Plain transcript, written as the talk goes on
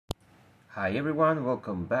Hi everyone,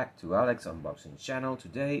 welcome back to Alex Unboxing channel.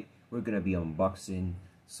 Today we're gonna be unboxing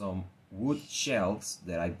some wood shelves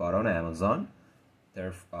that I bought on Amazon.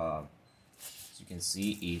 They're as you can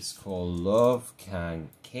see, it's called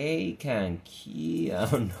Love-KANKEI. I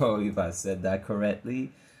don't know if I said that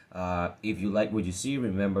correctly. If you like what you see,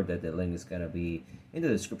 remember that the link is gonna be in the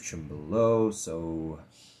description below. So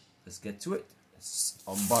let's get to it. Let's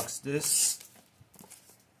unbox this.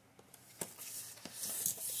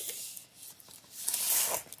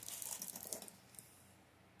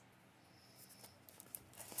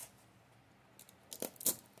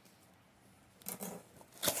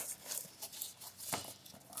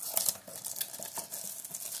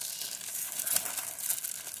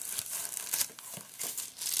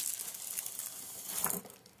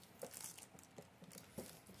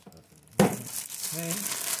 Okay,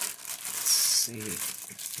 let's see. You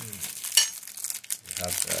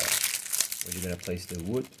have where you're gonna place the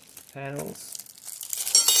wood panels,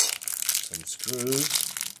 some screws,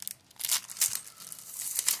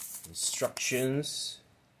 instructions.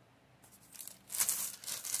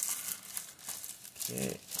 Okay,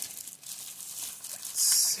 let's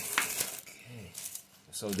see. Okay,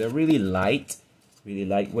 so they're really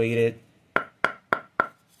lightweighted.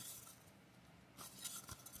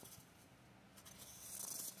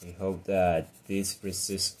 I hope that this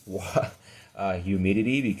resists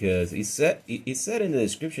humidity, because it said in the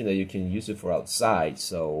description that you can use it for outside.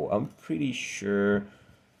 So I'm pretty sure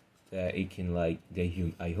that it can, like,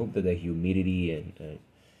 I hope that the humidity and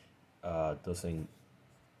doesn't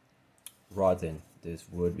rotten this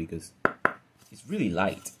wood, because it's really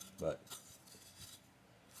light. But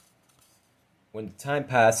when the time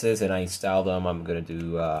passes and I install them, I'm gonna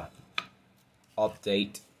do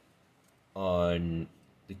update on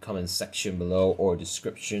the comment section below or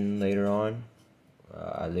description later on,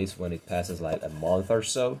 at least when it passes like a month or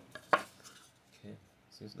so. Okay,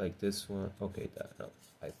 seems like this one. Okay, no,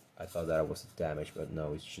 I thought that was damaged, but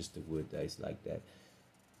no, it's just the wood that is like that.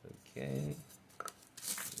 Okay,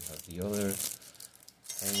 we have the other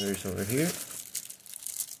hangers over here.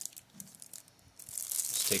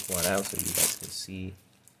 Let's take one out so you guys can see.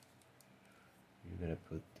 You're gonna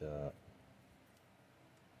put the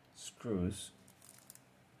screws.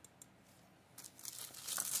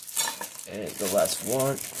 And the last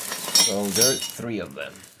one. So there are 3 of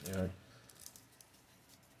them.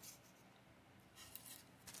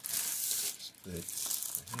 Split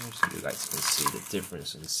here so you guys can see the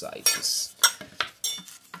difference in sizes.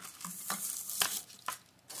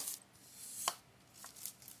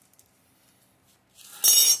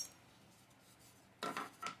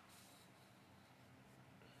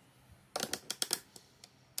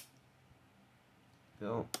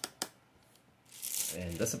 Go.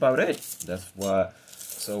 And that's about it.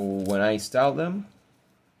 So when I install them,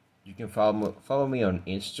 you can follow me on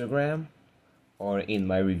Instagram or in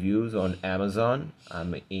my reviews on Amazon.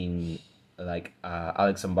 I'm in like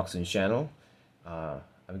Alex Unboxing channel.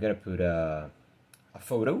 I'm gonna put a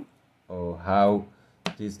photo of how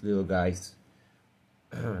these little guys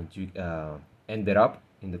ended up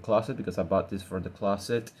in the closet, because I bought this for the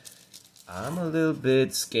closet. I'm a little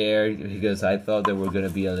bit scared because I thought they were gonna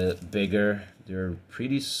be a little bigger. They're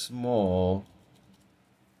pretty small,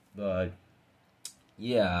 but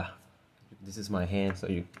yeah, this is my hand so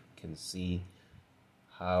you can see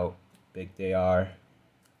how big they are.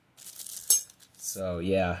 So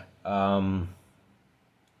yeah,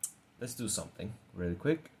 let's do something really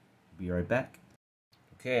quick. Be right back.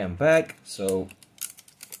 Okay, I'm back. So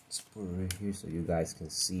let's put it right here so you guys can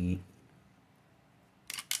see.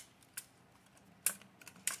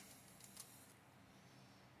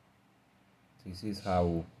 This is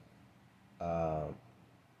how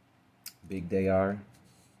big they are.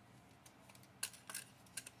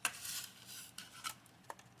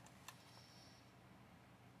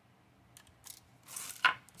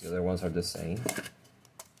 The other ones are the same.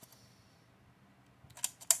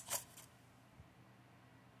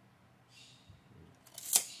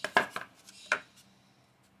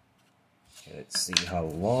 Okay, let's see how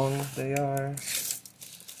long they are.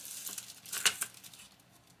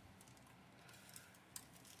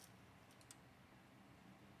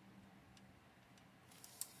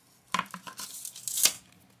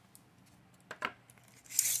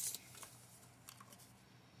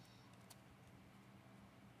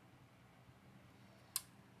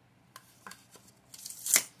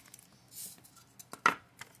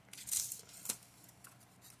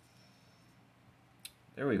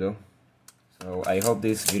 There we go. So I hope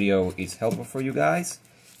this video is helpful for you guys.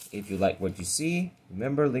 If you like what you see,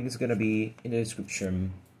 remember, link is gonna be in the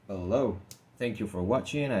description below. Thank you for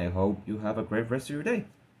watching. I hope you have a great rest of your day.